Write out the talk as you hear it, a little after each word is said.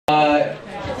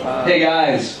Hey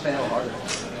guys,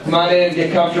 come on in,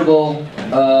 get comfortable.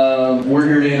 We're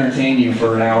here to entertain you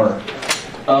for an hour.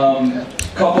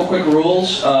 Couple quick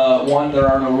rules. One, there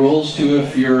are no rules. Two,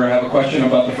 if you have a question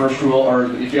about the first rule, or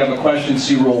if you have a question,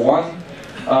 see rule one.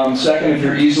 Second, if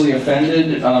you're easily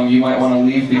offended, you might want to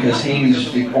leave because Haney's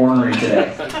ornery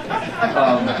today.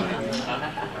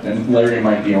 And Larry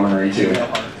might be ornery too.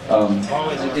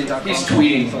 He's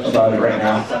tweeting about it right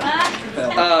now.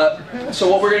 So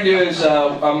what we're going to do is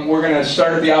we're going to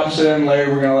start at the opposite end.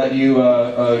 Larry, we're going to let you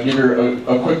give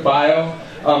a quick bio.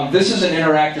 This is an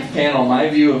interactive panel. My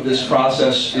view of this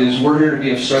process is we're here to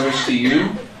be of service to you.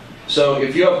 So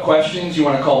if you have questions, you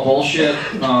want to call bullshit,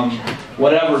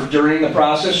 whatever, during the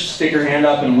process, stick your hand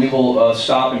up and we will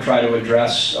stop and try to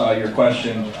address your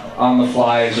question on the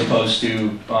fly as opposed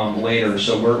to later.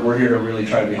 So we're here to really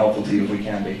try to be helpful to you if we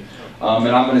can be. And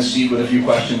I'm going to seed with a few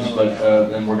questions, but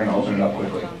then we're going to open it up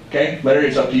quickly. Okay? Larry,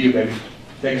 it's up to you, baby.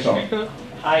 Take us home.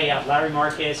 Hi, Larry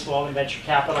Marquez, Walden Venture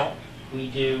Capital. We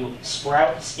do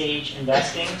sprout stage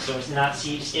investing, so it's not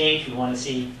seed stage. We want to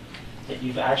see that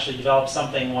you've actually developed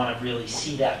something, want to really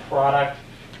see that product.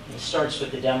 It starts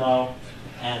with the demo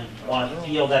and want to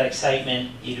feel that excitement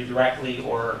either directly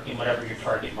or in whatever your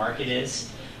target market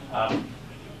is.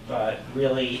 But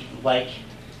really like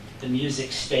the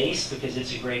music space because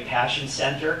it's a great passion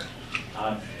center.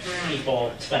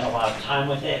 People spend a lot of time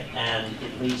with it and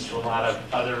it leads to a lot of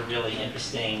other really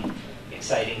interesting,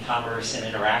 exciting commerce and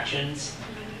interactions.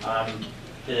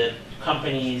 The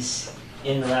companies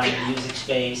in and around the music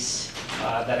space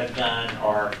that I've done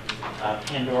are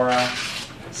Pandora,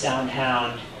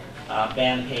 Soundhound,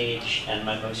 Bandpage, and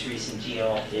my most recent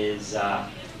deal is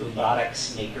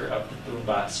Boombotics, maker of the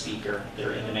Boombot speaker.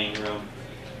 They're in the main room,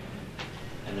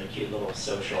 and they're cute little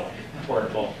social,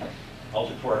 portable,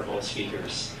 ultra-portable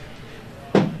speakers.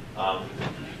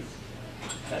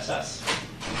 That's us.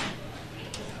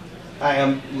 Hi,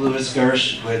 I'm Louis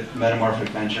Gersh with Metamorphic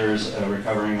Ventures, a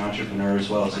recovering entrepreneur as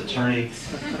well as attorney.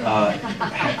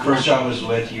 First job was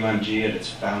with UMG at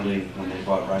its founding when they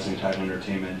bought Rising Tide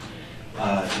Entertainment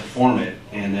to form it,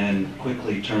 and then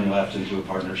quickly turned left into a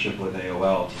partnership with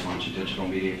AOL to launch a digital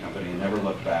media company and never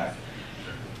looked back.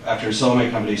 After so many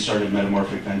companies started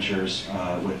Metamorphic Ventures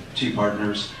with two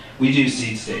partners. We do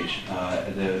seed stage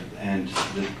and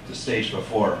the stage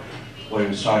before what I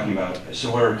was talking about.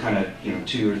 So we're kind of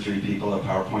 2 or 3 people, a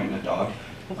PowerPoint and a dog.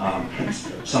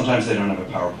 Sometimes they don't have a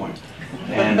PowerPoint.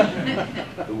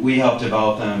 And we help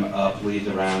develop them up, lead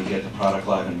the round, get the product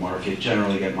live in market,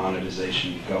 generally get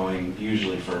monetization going,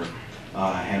 usually for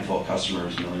a handful of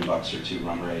customers, $1 million or $2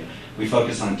 run rate. We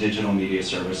focus on digital media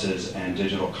services and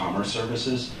digital commerce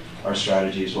services. Our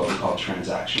strategy is what we call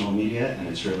transactional media, and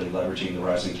it's really leveraging the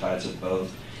rising tides of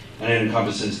both. And it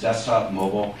encompasses desktop,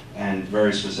 mobile, and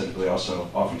very specifically also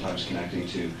oftentimes connecting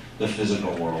to the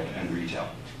physical world and retail.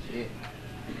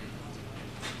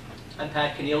 I'm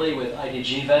Pat Keneally with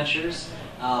IDG Ventures.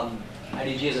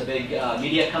 IDG is a big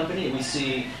media company, and we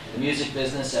see the music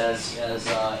business as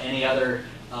any other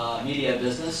media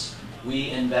business.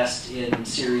 We invest in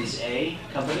Series A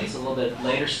companies, a little bit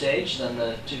later stage than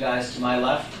the two guys to my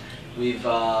left. We've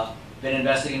been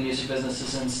investing in music businesses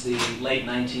since the late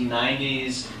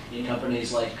 1990s in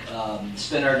companies like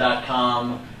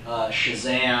Spinner.com,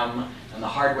 Shazam, on the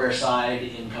hardware side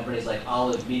in companies like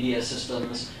Olive Media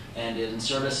Systems, and in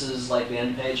services like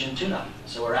Bandpage and TuneUp.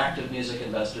 So we're active music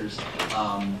investors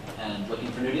and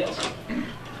looking for new deals.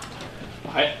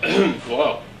 Hi.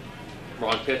 Whoa.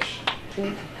 Wrong pitch.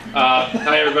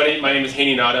 Hi everybody, my name is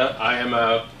Haney Nada. I am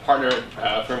a partner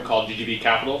at a firm called GGB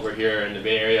Capital. We're here in the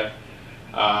Bay Area.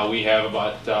 We have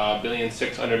about $1.6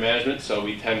 billion under management, so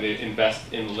we tend to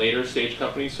invest in later stage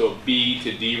companies. So B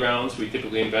to D rounds, we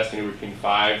typically invest anywhere between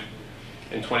 $5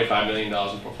 and $25 million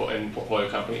in portfolio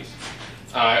companies.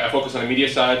 I focus on the media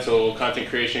side, so content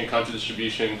creation, content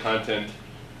distribution, content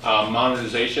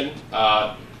monetization.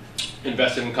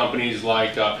 Invested in companies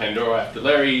like Pandora after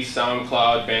Larry,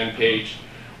 SoundCloud, Bandpage.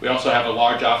 We also have a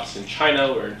large office in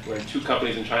China. We're in 2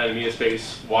 companies in China in the media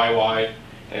space, YY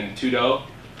and Tudo.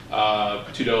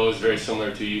 Tudo is very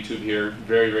similar to YouTube here,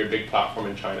 very, very big platform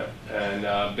in China.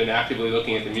 And been actively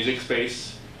looking at the music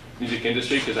space, music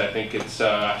industry, because I think it's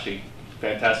actually a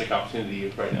fantastic opportunity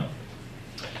right now.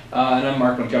 And I'm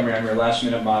Mark Montgomery. I'm your last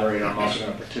minute moderator. I'm also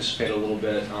going to participate a little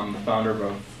bit. I'm the founder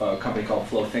of a company called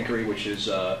Flow Thinkery, which is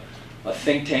a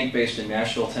think tank based in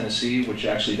Nashville, Tennessee, which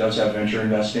actually does have venture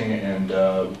investing and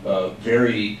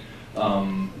very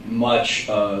much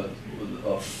of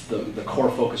the core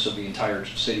focus of the entire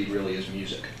city really is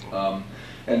music.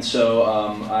 And so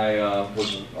I'm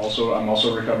also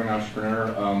a recovering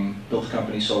entrepreneur. Built a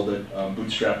company, sold it,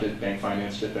 bootstrapped it, bank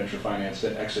financed it, venture financed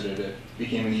it, exited it,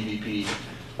 became an EVP,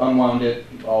 unwound it,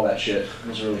 all that shit. It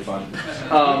was really fun.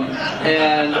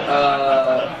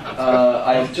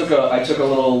 I took a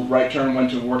little right turn,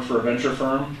 went to work for a venture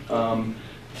firm.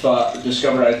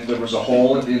 Discovered there was a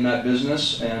hole in that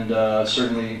business, and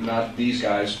certainly not these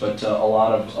guys, but a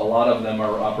lot of them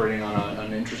are operating on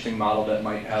an interesting model that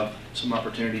might have some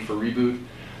opportunity for reboot.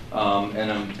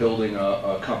 And I'm building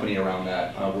a company around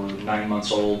that. We're 9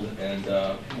 months old, and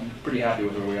I'm pretty happy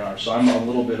with where we are. So I'm a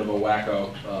little bit of a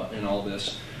wacko in all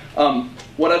this.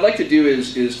 What I'd like to do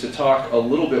is to talk a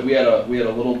little bit. We had a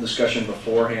little discussion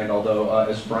beforehand, although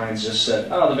as Brian just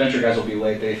said, the venture guys will be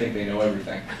late. They think they know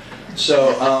everything.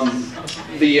 So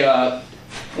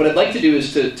what I'd like to do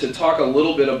is to talk a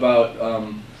little bit about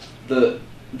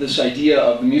this idea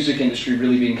of the music industry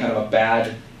really being kind of a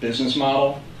bad business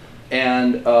model,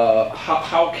 and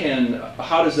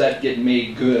how does that get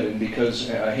made good? And because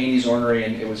Haney's ornery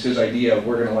and it was his idea,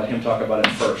 we're going to let him talk about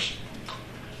it first.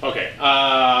 Okay.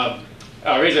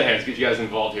 Raise your hands, get you guys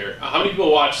involved here. How many people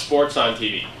watch sports on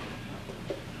TV?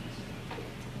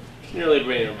 Nearly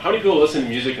everybody in the room. How many people listen to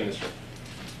music in this room?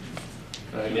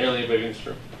 Nearly everybody in this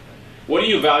room. What do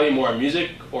you value more,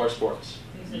 music or sports?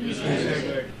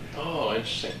 Music. Oh,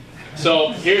 interesting.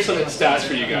 So here's some stats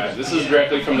for you guys. This is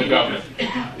directly from the government.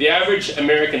 The average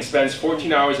American spends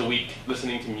 14 hours a week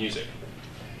listening to music.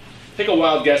 Take a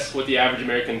wild guess what the average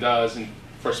American does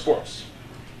for sports.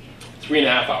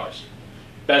 3.5 hours.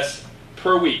 That's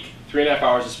per week. 3.5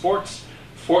 hours of sports,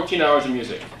 14 hours of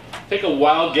music. Take a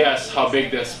wild guess how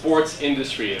big the sports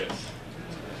industry is.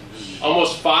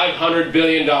 Almost $500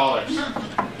 billion.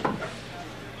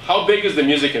 How big is the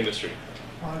music industry?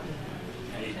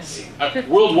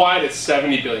 Worldwide, it's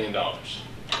 $70 billion.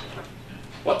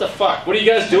 What the fuck? What are you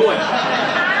guys doing?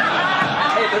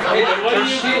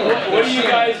 What are you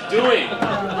guys doing?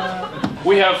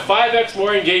 We have 5x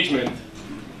more engagement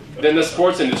than the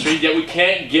sports industry, yet we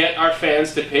can't get our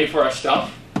fans to pay for our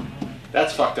stuff.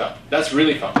 That's fucked up. That's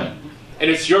really fucked up. And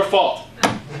it's your fault.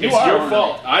 It's your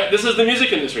fault. This is the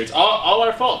music industry. It's all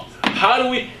our fault. How do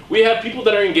we have people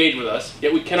that are engaged with us,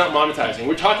 yet we cannot monetize them?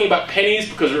 We're talking about pennies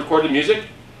because we recorded music.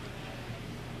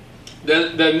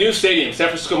 The new stadium, San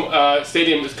Francisco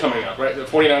Stadium is coming up, right? The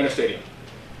 49er Stadium.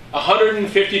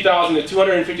 $150,000 to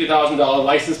 $250,000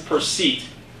 license per seat.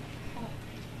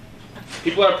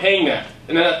 People are paying that.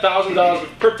 And then $1,000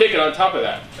 per ticket on top of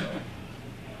that.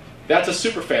 That's a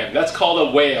super fan. That's called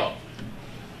a whale.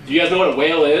 Do you guys know what a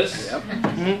whale is? Yep.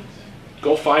 Mm-hmm.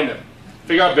 Go find them.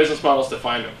 Figure out business models to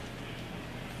find them.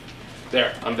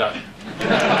 There, I'm done.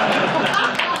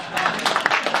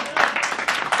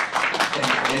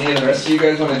 Any of the rest of you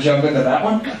guys want to jump into that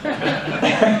one?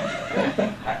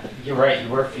 You're right, you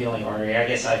were feeling ornery. I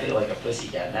guess I feel like a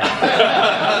pussycat now.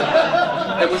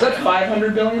 Hey, was that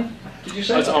 500 billion? Did you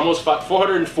say? That's almost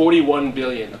 441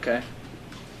 billion. Okay.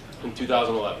 In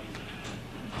 2011.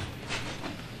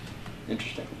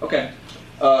 Interesting. Okay.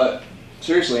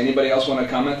 Seriously, anybody else want to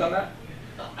comment on that?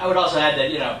 I would also add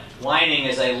that, whining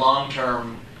is a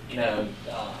long-term,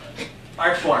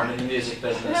 art form in the music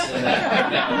business. And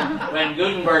that, when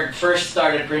Gutenberg first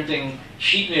started printing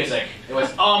sheet music, it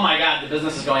was, oh my god, the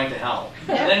business is going to hell.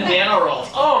 And then piano rolls,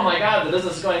 oh my god, the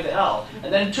business is going to hell.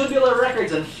 And then tubular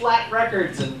records and flat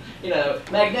records and,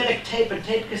 magnetic tape and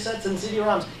tape cassettes and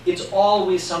CD-ROMs. It's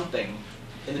always something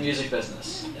in the music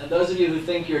business. And those of you who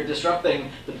think you're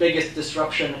disrupting the biggest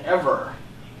disruption ever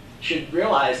should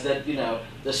realize that,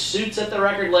 the suits at the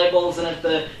record labels and at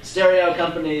the stereo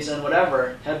companies and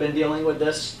whatever have been dealing with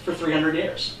this for 300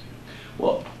 years.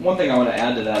 Well, one thing I want to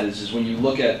add to that is when you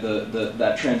look at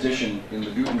that transition in the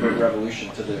Gutenberg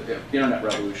revolution to the internet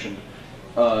revolution,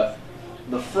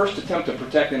 the first attempt to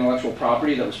protect intellectual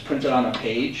property that was printed on a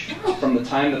page from the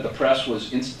time that the press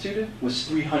was instituted was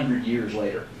 300 years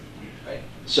later.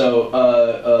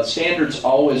 So standards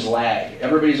always lag.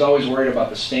 Everybody's always worried about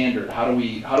the standard. How do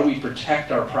we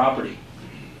protect our property?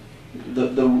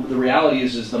 The reality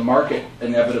is the market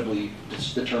inevitably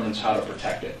determines how to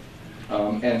protect it.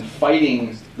 And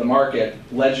fighting the market,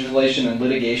 legislation and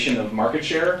litigation of market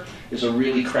share is a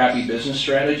really crappy business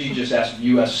strategy. Just ask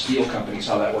U.S. steel companies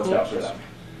how that worked out for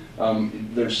them.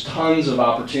 There's tons of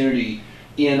opportunity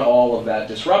in all of that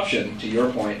disruption, to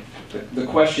your point. The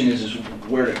question is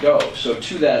where to go. So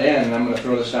to that end, and I'm going to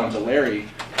throw this down to Larry,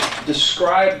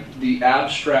 describe the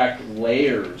abstract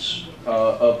layers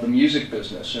of the music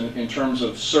business in terms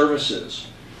of services,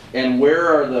 and where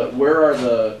are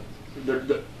the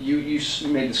you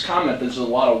made this comment. There's a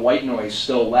lot of white noise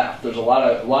still left. There's a lot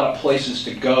of places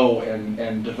to go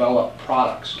and develop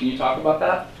products. Can you talk about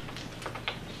that?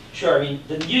 Sure. I mean,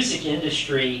 the music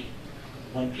industry,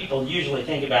 when people usually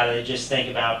think about it, they just think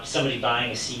about somebody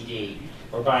buying a CD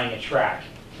or buying a track.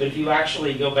 But if you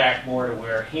actually go back more to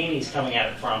where Haney's coming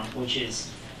at it from, which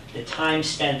is the time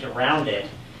spent around it,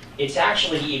 it's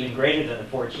actually even greater than the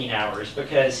 14 hours,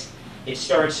 because it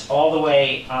starts all the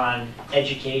way on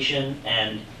education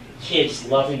and kids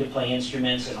loving to play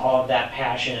instruments and all of that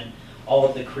passion, all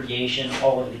of the creation,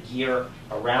 all of the gear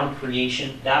around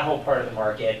creation. That whole part of the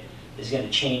market is going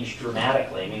to change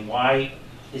dramatically. I mean, why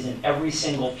isn't every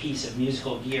single piece of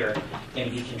musical gear going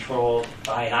to be controlled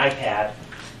by an iPad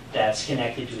that's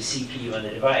connected to a CPU on the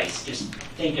device? Just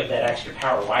think of that extra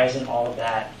power. Why isn't all of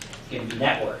that going to be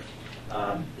networked?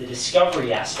 The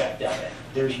discovery aspect of it.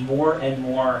 There's more and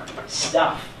more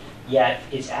stuff, yet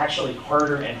it's actually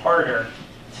harder and harder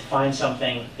to find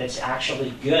something that's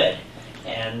actually good.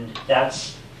 And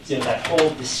that's, that whole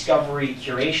discovery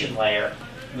curation layer.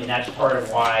 I mean, that's part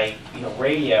of why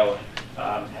radio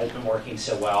has been working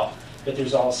so well. But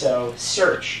there's also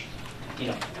search.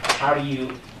 How do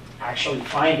you actually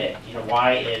find it?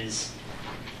 Why is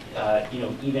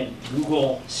even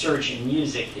Google search in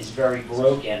music is very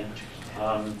broken.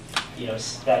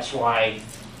 That's why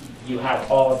you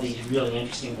have all of these really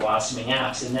interesting blossoming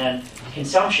apps. And then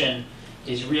consumption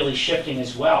is really shifting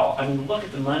as well. I mean, look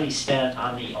at the money spent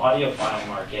on the audiophile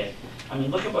market. I mean,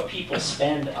 look at what people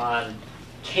spend on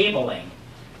cabling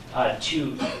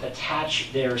to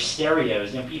attach their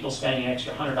stereos. People spending an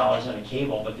extra $100 on a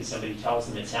cable because somebody tells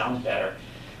them it sounds better.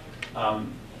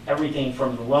 Everything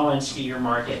from the low-end speaker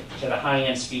market to the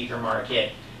high-end speaker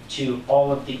market to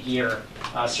all of the gear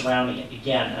surrounding it.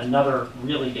 Again, another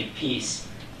really big piece.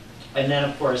 And then,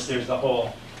 of course, there's the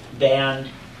whole band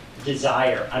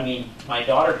desire. I mean, my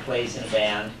daughter plays in a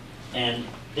band, and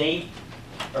they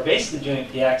are basically doing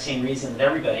it the exact same reason that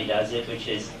everybody does it, which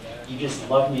is you just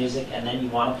love music, and then you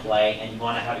want to play, and you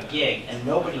want to have a gig, and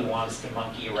nobody wants to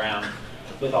monkey around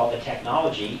with all the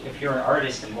technology. If you're an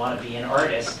artist, you want to be an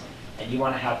artist, and you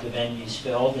want to have the venues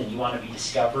filled, and you want to be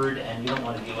discovered, and you don't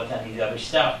want to deal with any of the other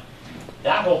stuff.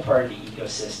 That whole part of the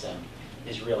ecosystem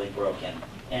is really broken.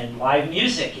 And live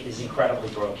music is incredibly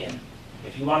broken.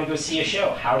 If you want to go see a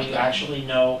show, how do you actually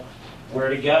know where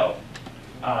to go?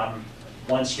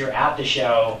 Once you're at the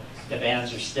show, the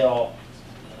bands are still,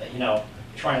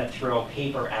 trying to throw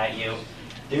paper at you.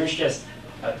 There's just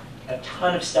a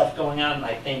ton of stuff going on.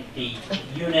 I think the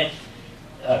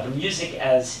music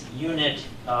as unit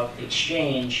of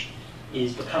exchange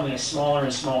is becoming a smaller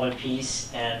and smaller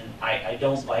piece, and I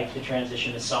don't like the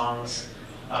transition to songs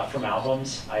from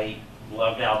albums. I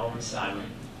loved albums. I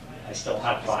still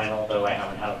have vinyl, though I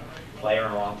haven't had a player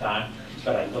in a long time,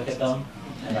 but I look at them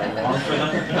and I long for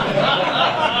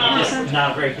them. Just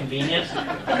not very convenient.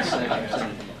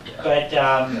 But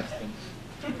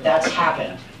that's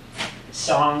happened.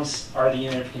 Songs are the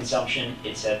unit of consumption.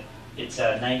 It's a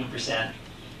 90%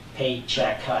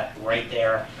 paycheck cut right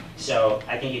there. So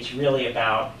I think it's really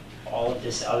about all of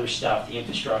this other stuff, the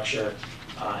infrastructure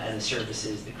and the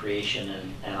services, the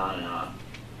creation, and on and on.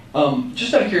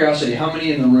 Just out of curiosity, how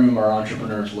many in the room are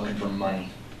entrepreneurs looking for money?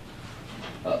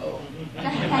 Uh-oh.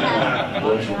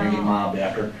 Boys, we're going to get mobbed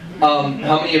after.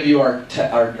 How many of you are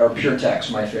pure techs,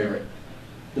 my favorite?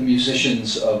 The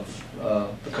musicians of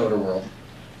the coder world.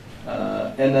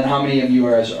 And then how many of you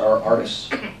are artists?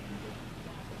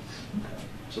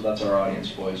 So that's our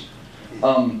audience, boys. I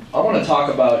want to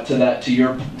talk about to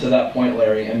that point,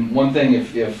 Larry. And one thing,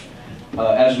 if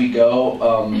as we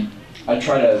go, I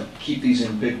try to keep these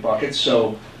in big buckets.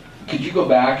 So could you go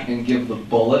back and give the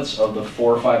bullets of the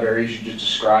 4 or 5 areas you just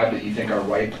described that you think are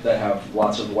ripe, that have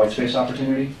lots of white space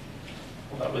opportunity?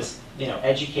 Well, that was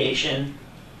education,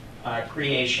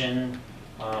 creation,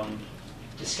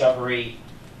 discovery,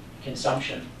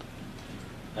 consumption,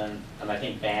 and I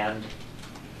think band,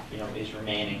 is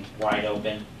remaining wide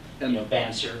open. And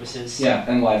band services. Yeah,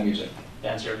 and live music.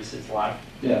 Band services live.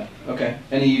 Yeah. Okay.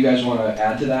 Any of you guys want to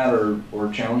add to that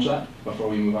or challenge that before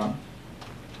we move on?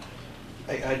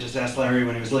 I just asked Larry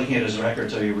when he was looking at his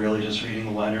records, are you really just reading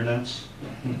the liner notes?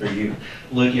 Or are you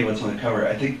looking at what's on the cover?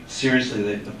 I think,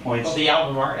 seriously, the points... Well, the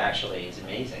album art actually is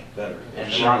amazing. Better.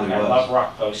 And I love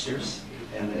rock posters.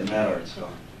 And that art's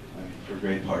gone, for a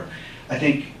great part. I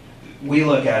think we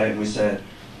look at it and we said,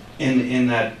 in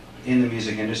the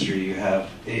music industry, it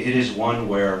is one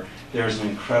where there's an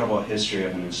incredible history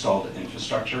of an installed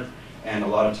infrastructure, and a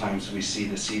lot of times we see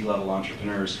the seed-level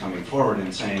entrepreneurs coming forward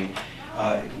and saying,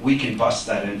 we can bust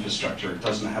that infrastructure, it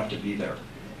doesn't have to be there.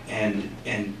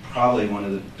 And probably one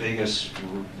of the biggest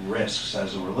risks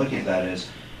as we're looking at that is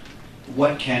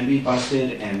what can be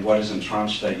busted and what is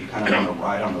entrenched that you kind of want to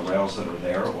ride on the rails that are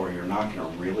there, or you're not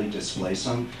going to really displace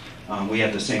them. We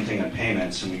have the same thing in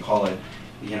payments, and we call it,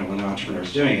 when the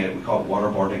entrepreneur's doing it, we call it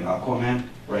waterboarding Aquaman,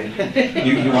 right?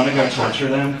 You want to go torture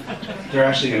them, they're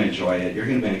actually going to enjoy it. You're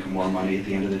going to make more money at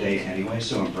the end of the day anyway,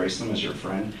 so embrace them as your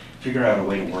friend. Figure out a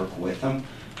way to work with them,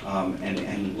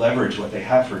 and leverage what they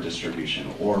have for distribution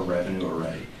or revenue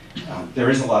already. There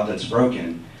is a lot that's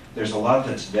broken. There's a lot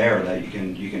that's there that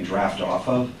you can draft off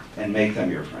of and make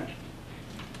them your friend.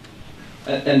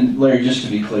 And Larry, just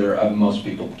to be clear, most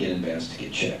people get in bands to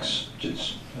get chicks.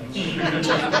 Just you're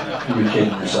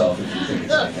kidding yourself if you think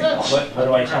it's anything else. What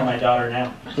do I tell my daughter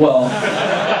now? Well,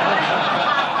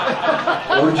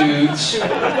 or dudes,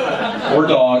 or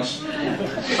dogs.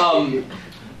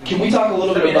 Can we talk a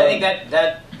little bit about? I think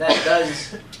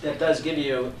that does give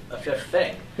you a fifth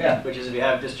thing, yeah. Which is if you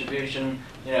have distribution,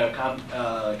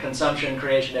 consumption,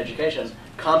 creation, education,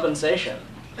 compensation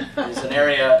is an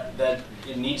area that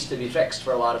it needs to be fixed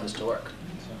for a lot of this to work.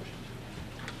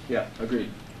 Yeah, agreed.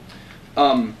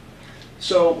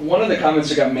 So one of the comments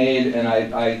that got made, and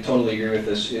I totally agree with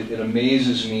this, it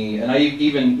amazes me, and I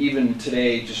even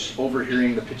today, just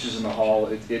overhearing the pitches in the hall,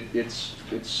 it's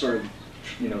sort of,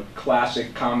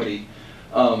 classic comedy.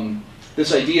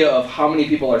 This idea of how many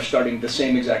people are starting the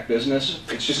same exact business.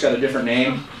 It's just got a different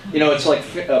name. It's like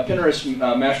Pinterest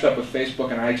mashed up with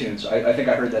Facebook and iTunes. I think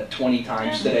I heard that 20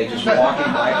 times today just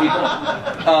walking by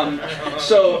people.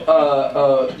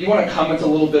 So you want to comment a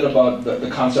little bit about the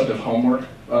concept of homework?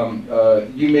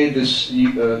 You made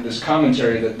this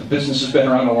commentary that the business has been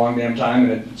around a long damn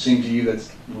time, and it seemed to you that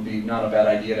it would be not a bad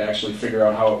idea to actually figure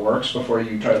out how it works before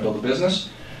you try to build a business.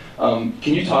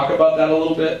 Can you talk about that a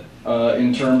little bit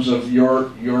in terms of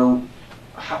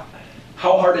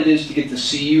how hard it is to get to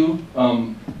see you,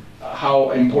 how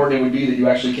important it would be that you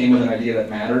actually came with an idea that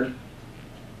mattered?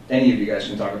 Any of you guys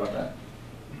can talk about that.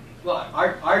 Well,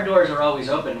 our doors are always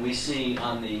open. We see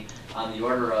on the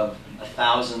order of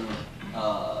 1,000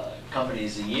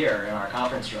 companies a year in our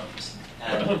conference rooms,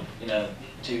 and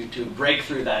to break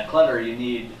through that clutter, you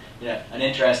need an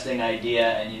interesting idea,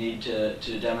 and you need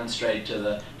to demonstrate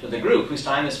to the group, whose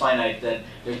time is finite, that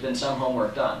there's been some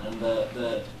homework done. And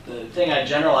the thing I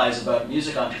generalize about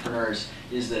music entrepreneurs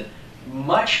is that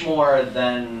much more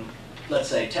than, let's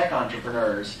say, tech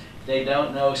entrepreneurs, they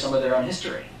don't know some of their own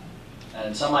history.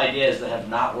 And some ideas that have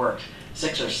not worked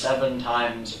 6 or 7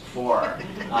 times before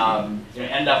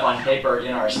end up on paper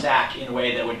in our stack in a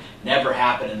way that would never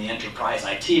happen in the enterprise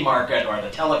IT market or the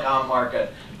telecom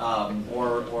market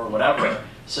or whatever.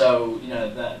 So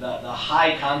the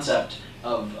high concept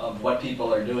of what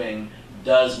people are doing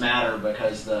does matter,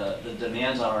 because the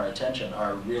demands on our attention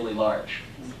are really large.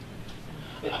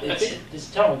 It's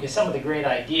tough because some of the great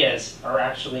ideas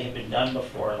have been done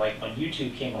before. Like when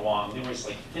YouTube came along, there was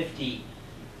like 50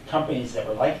 companies that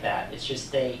were like that. It's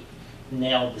just they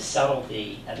nailed the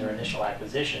subtlety at their initial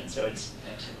acquisition. So it's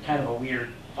kind of a weird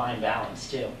fine balance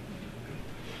too.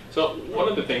 So one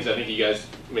of the things I think you guys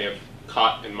may have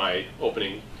caught in my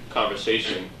opening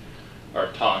conversation,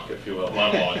 or talk, if you will,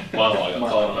 monologue, I'll call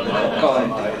it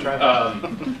my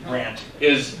monologue, Rant.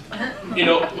 is,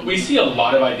 we see a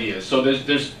lot of ideas. So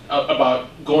there's about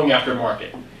going after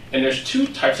market. And there's 2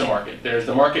 types of market. There's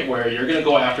the market where you're going to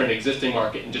go after an existing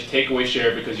market and just take away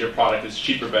share because your product is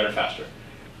cheaper, better, faster.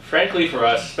 Frankly, for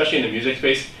us, especially in the music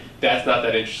space, that's not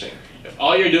that interesting. If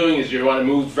all you're doing is you want to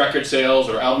move record sales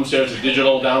or album sales or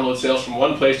digital download sales from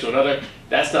one place to another,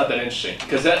 that's not that interesting,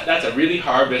 because that's a really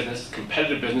hard business,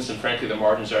 competitive business, and frankly the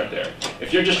margins aren't there.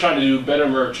 If you're just trying to do better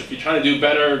merch, if you're trying to do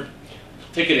better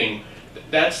ticketing,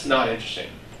 that's not interesting.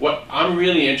 What I'm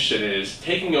really interested in is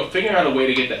figuring out a way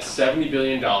to get that $70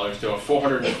 billion to a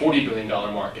 $440 billion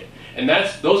market. And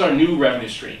those are new revenue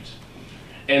streams.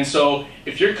 And so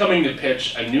if you're coming to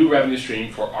pitch a new revenue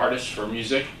stream for artists, for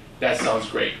music, that sounds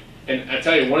great. And I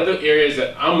tell you, one of the areas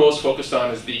that I'm most focused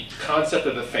on is the concept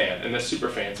of the fan, and the super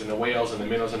fans, and the whales, and the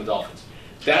minnows, and the dolphins.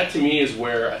 That to me is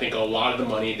where I think a lot of the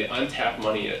money, the untapped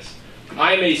money is.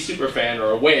 I'm a super fan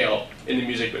or a whale in the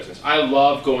music business. I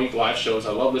love going to live shows.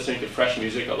 I love listening to fresh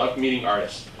music. I love meeting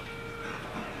artists.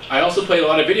 I also play a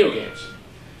lot of video games.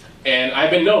 And I've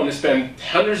been known to spend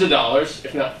hundreds of dollars,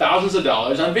 if not thousands of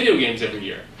dollars, on video games every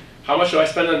year. How much do I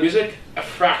spend on music? A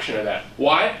fraction of that.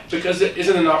 Why? Because there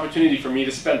isn't an opportunity for me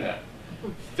to spend that.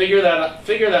 Figure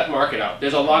that market out.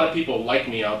 There's a lot of people like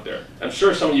me out there. I'm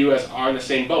sure some of you guys are in the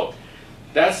same boat.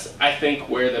 That's, I think,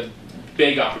 where the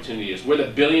big opportunity is, where the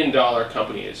billion-dollar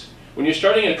company is. When you're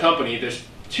starting a company, there's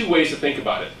 2 ways to think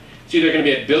about it. It's either going to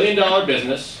be a billion-dollar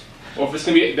business, or if it's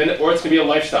going to be, or it's going to be a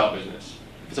lifestyle business.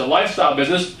 If it's a lifestyle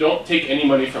business, don't take any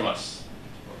money from us.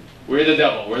 We're the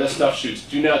devil. We're the stuff shoots.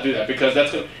 Do not do that, because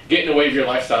that's going to get in the way of your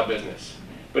lifestyle business.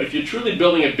 But if you're truly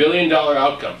building $1 billion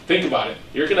outcome, think about it.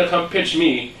 You're going to come pitch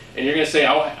me, and you're going to say,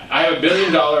 I have $1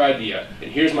 billion idea,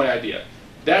 and here's my idea.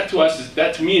 That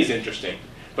to me is interesting.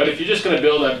 But if you're just going to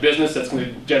build a business that's going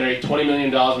to generate $20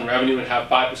 million in revenue and have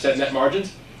 5% net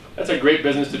margins, that's a great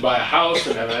business to buy a house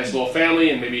and have a nice little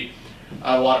family and maybe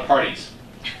a lot of parties.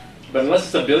 But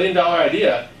unless it's $1 billion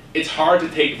idea, it's hard to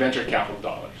take venture capital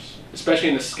dollars, especially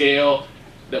in the scale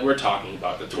that we're talking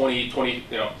about, the 15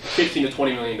 to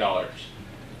 $20 million.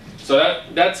 So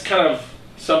that's kind of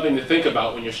something to think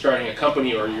about when you're starting a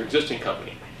company or your existing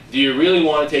company. Do you really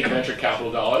want to take venture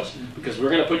capital dollars? Because we're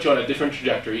going to put you on a different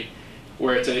trajectory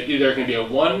where it's either going to be a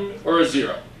 1 or a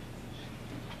 0.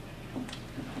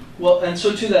 Well, and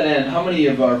so to that end, how many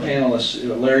of our panelists,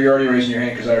 Larry, you're already raising your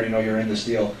hand because I already know you're in this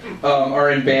deal,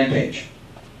 are in Bandpage?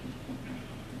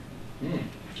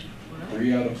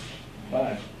 3 out of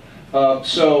 5.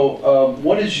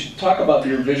 Talk about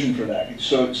your vision for that.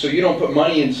 So you don't put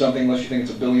money in something unless you think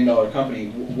it's $1 billion company.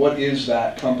 What is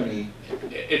that company?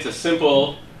 It's a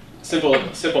simple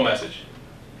message.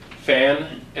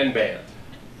 Fan and band.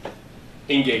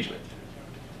 Engagement.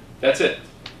 That's it.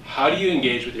 How do you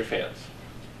engage with your fans?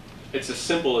 It's as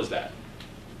simple as that.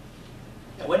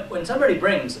 When somebody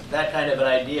brings that kind of an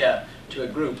idea to a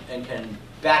group and can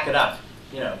back it up,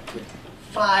 with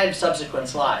 5 subsequent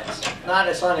slides, not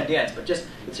a song and dance, but just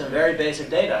with some very basic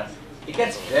data, it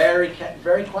gets very,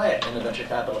 very quiet in the venture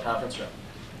capital conference room.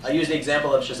 I use the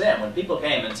example of Shazam. When people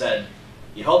came and said,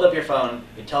 you hold up your phone,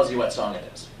 it tells you what song it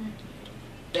is.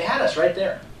 They had us right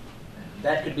there.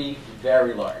 That could be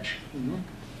very large. Mm-hmm.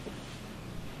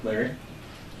 Larry?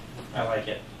 I like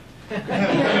it. He's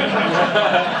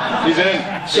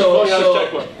in. So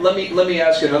let me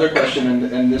ask another question,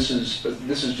 and this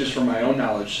is just from my own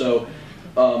knowledge. So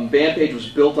Bandpage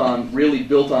was really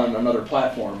built on another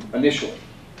platform initially,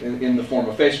 in the form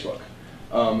of Facebook.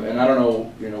 And I don't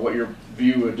know, what your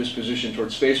view or disposition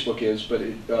towards Facebook is, but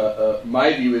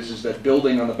my view is that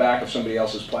building on the back of somebody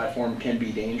else's platform can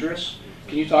be dangerous.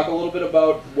 Can you talk a little bit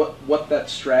about what that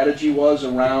strategy was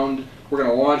around, we're going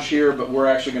to launch here, but we're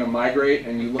actually going to migrate,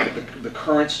 and you look at the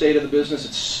current state of the business,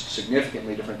 it's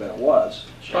significantly different than it was.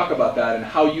 Sure. Talk about that and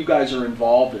how you guys are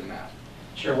involved in that.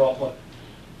 Sure. Well, look,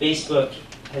 Facebook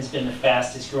has been the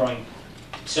fastest growing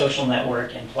social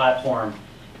network and platform,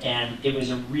 and it was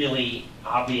a really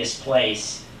obvious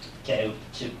place to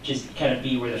just kind of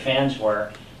be where the fans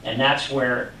were, and that's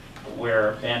where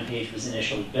Bandpage was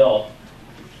initially built.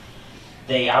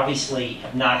 They obviously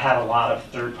have not had a lot of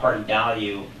third-party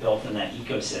value built in that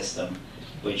ecosystem,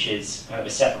 which is kind of a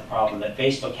separate problem that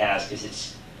Facebook has because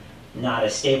it's not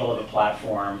as stable of a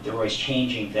platform. They're always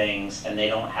changing things, and they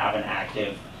don't have an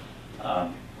active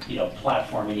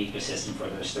platform and ecosystem for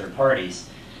those third parties.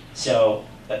 So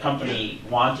the company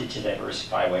wanted to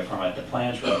diversify away from it. The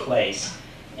plans were in place,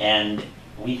 and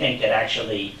we think that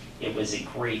actually it was a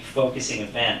great focusing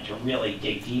event to really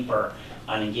dig deeper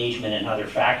on engagement and other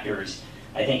factors.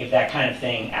 I think if that kind of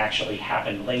thing actually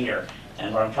happened later,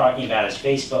 and what I'm talking about is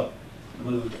Facebook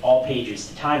moved all pages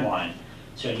to timeline.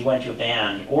 So if you went to a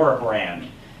band or a brand,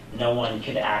 no one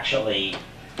could actually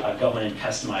go in and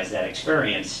customize that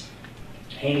experience.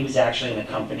 Haney was actually in a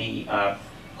company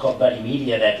called Buddy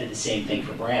Media that did the same thing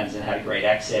for brands and had a great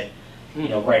exit,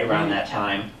 right around that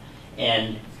time.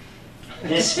 And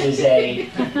this was a...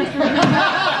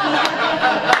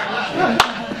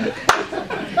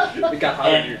 It got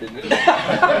hotter here, didn't it?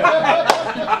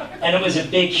 And it was a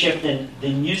big shift in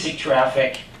the music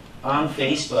traffic on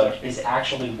Facebook is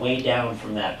actually way down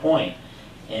from that point.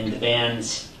 And the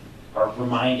bands are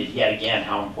reminded yet again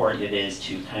how important it is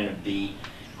to kind of be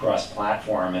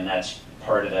cross-platform, and that's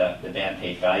part of the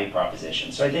Bandpage value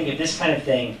proposition. So I think if this kind of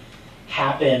thing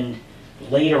happened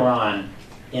later on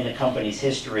in the company's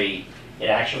history, it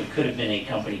actually could have been a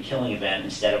company-killing event.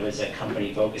 Instead, it was a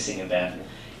company-focusing event.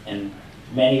 And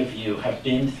many of you have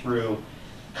been through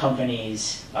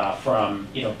companies from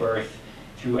birth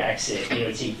through exit.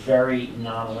 It's a very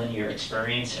non-linear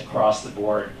experience across the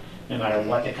board, no matter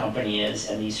what the company is,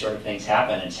 and these sort of things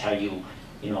happen. It's how you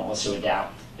also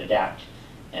adapt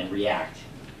and react.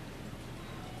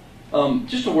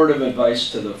 Just a word of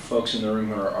advice to the folks in the room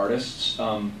who are artists,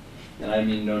 and I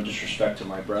mean no disrespect to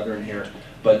my brethren here,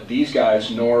 but these guys,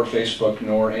 nor Facebook,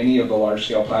 nor any of the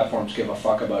large-scale platforms give a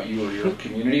fuck about you or your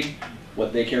community.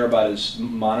 What they care about is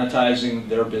monetizing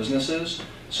their businesses.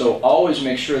 So always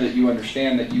make sure that you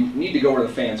understand that you need to go where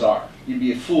the fans are. You'd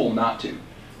be a fool not to.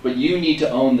 But you need to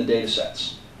own the data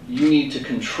sets. You need to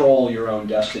control your own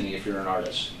destiny if you're an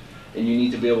artist. and you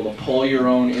need to be able to pull your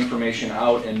own information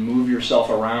out and move yourself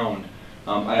around.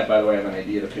 By the way, I have an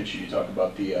idea to pitch you. You talk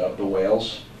about the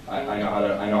whales. I know how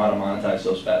to monetize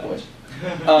those bad boys.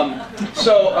 I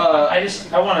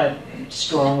want to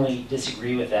strongly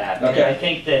disagree with that. Okay. I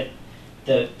think that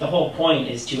the whole point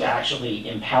is to actually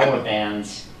empower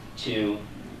bands to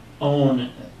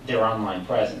own their online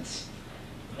presence.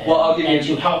 And, Well, I'll give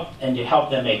you to help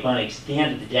them make money. 'Cause at the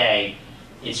end of the day,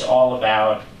 it's all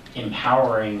about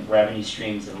empowering revenue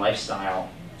streams and lifestyle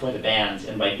for the bands,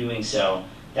 and by doing so,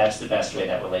 that's the best way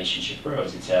that relationship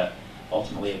grows. It's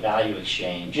ultimately a value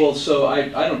exchange. Well, so I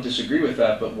don't disagree with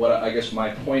that, but what I guess my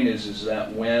point is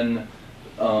that when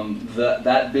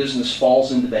that business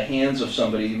falls into the hands of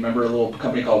somebody, remember a little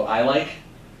company called iLike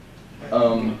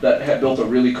that had built a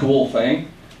really cool thing,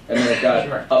 and then it got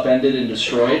Sure. upended and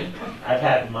destroyed. I've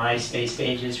had MySpace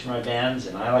pages for my bands,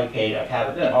 and I like page. I've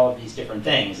had Yeah. all of these different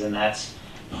things, and that's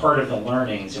part of the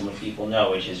learnings and what people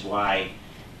know, which is why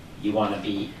you want to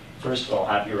be, first of all,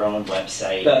 have your own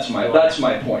website. That's my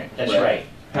point. That's right.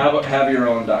 Have your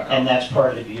own.com. And that's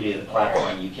part of the beauty of the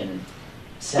platform. You can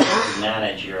centrally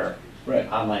manage your Right.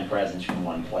 online presence from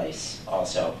one place,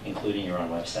 also including your own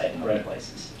website and other Right.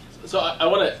 places. So I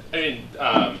want to. I mean,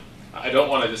 I don't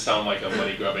want to just sound like a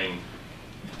money grubbing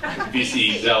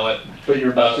VC zealot. But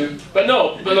you're about to. But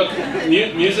no. But look,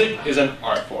 music is an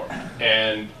art form,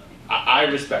 and I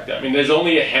respect that. I mean, there's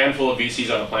only a handful of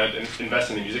VCs on the planet that invest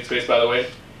in the music space, by the way,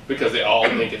 because they all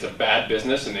think it's a bad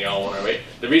business and they all want to wait.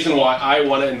 The reason why I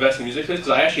want to invest in the music space is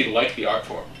because I actually like the art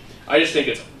form. I just think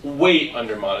it's way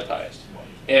under monetized.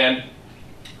 And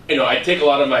I take a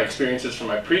lot of my experiences from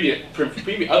my previous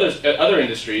other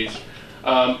industries.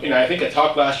 I think I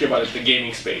talked last year about the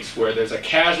gaming space, where there's a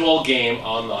casual game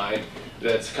online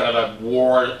that's kind of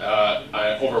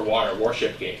a over water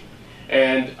warship game,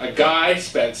 and a guy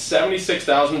spent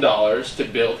 $76,000 to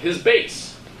build his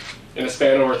base in a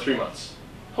span over 3 months.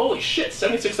 Holy shit!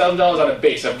 $76,000 on a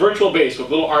base, a virtual base with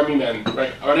little army men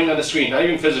running on the screen, not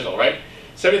even physical, right?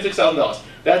 $76,000.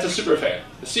 That's a super fan.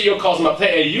 The CEO calls him up,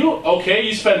 hey, you okay?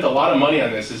 You spent a lot of money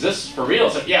on this. Is this for real?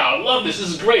 It's like, yeah, I love this. This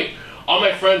is great. All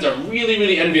my friends are really,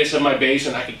 really envious of my base,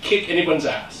 and I could kick anyone's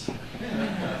ass.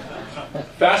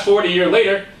 Fast forward a year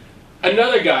later,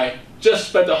 another guy just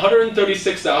spent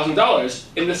 $136,000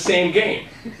 in the same game.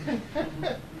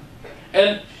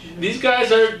 And these guys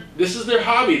this is their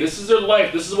hobby, this is their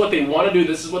life, this is what they want to do,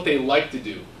 this is what they like to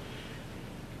do.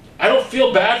 I don't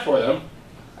feel bad for them.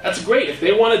 That's great. If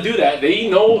they want to do that, they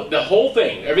know the whole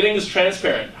thing. Everything is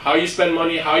transparent. How you spend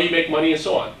money, how you make money, and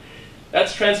so on.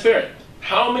 That's transparent.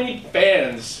 How many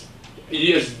fans,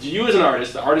 you as an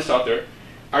artist, the artist out there,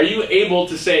 are you able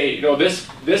to say,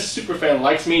 this super fan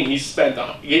likes me and he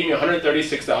gave me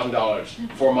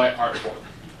 $136,000 for my art form?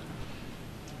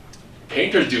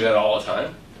 Painters do that all the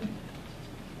time.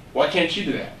 Why can't you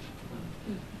do that?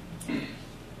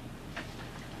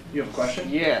 You have a question?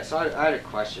 Yeah, so I had a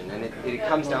question, and it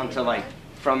comes down to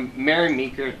from Mary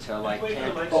Meeker to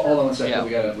Hold on a second.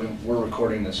 Yeah. We're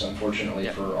recording this, unfortunately,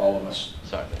 for all of us.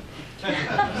 Sorry.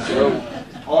 So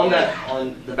on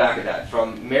the back of that,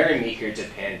 from Mary Meeker to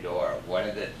Pandora, one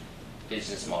of the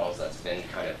business models that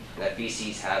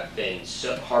VCs have been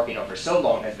harping on for so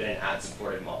long has been an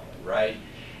ad-supported model, right?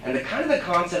 And the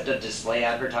concept of display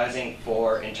advertising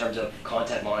in terms of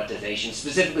content monetization,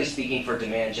 specifically speaking for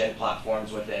demand gen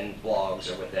platforms within blogs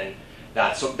or within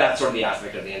that's sort of the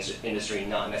aspect of the industry,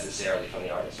 not necessarily from the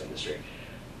artist industry.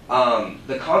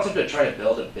 The concept of trying to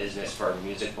build a business for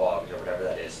music blogs or whatever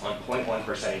that is on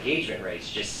 0.1% engagement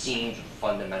rates just seems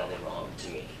fundamentally wrong to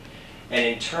me. And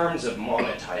in terms of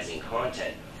monetizing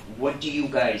content, what do you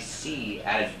guys see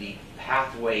as the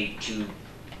pathway to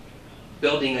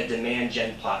building a demand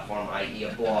gen platform, i.e.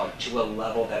 a blog, to a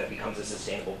level that it becomes a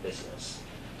sustainable business,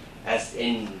 as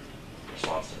in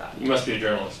response to that? You must be a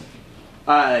journalist.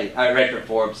 I read for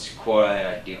Forbes, Quora, and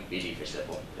I do BD for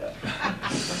Civil. Yeah.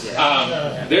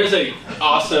 There's an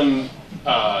awesome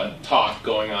talk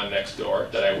going on next door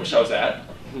that I wish I was at.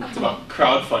 It's about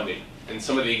crowdfunding and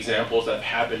some of the examples that have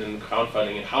happened in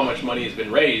crowdfunding and how much money has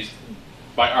been raised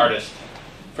by artists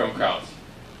from crowds.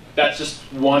 That's just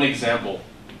one example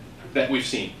that we've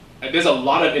seen. There's a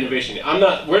lot of innovation. I'm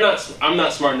not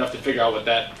smart enough to figure out what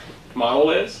that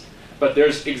model is, but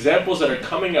there's examples that are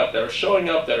coming up, that are showing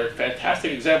up, that are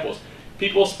fantastic examples.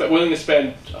 People willing to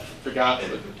spend, I forgot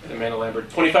Amanda Lambert,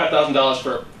 $25,000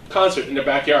 for a concert in their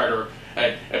backyard or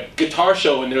a guitar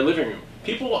show in their living room.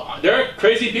 There are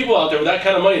crazy people out there with that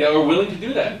kind of money that are willing to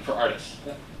do that for artists.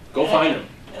 Go find them.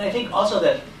 And I think also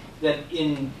that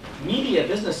in media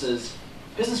businesses,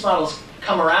 business models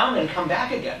come around and come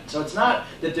back again. So it's not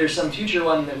that there's some future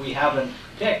one that we haven't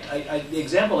picked. The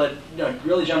example that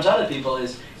really jumps out at people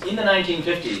is in the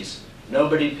 1950s,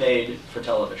 nobody paid for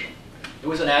television. It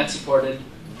was an ad-supported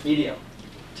medium.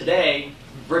 Today,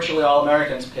 virtually all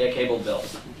Americans pay a cable bill.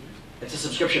 It's a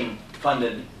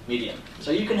subscription-funded medium.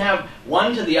 So you can have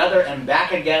one to the other and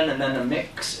back again, and then a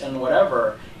mix and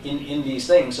whatever in these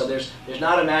things. So there's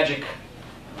not a magic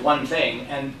one thing.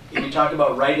 And if you talk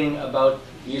about writing about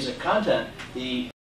music content, the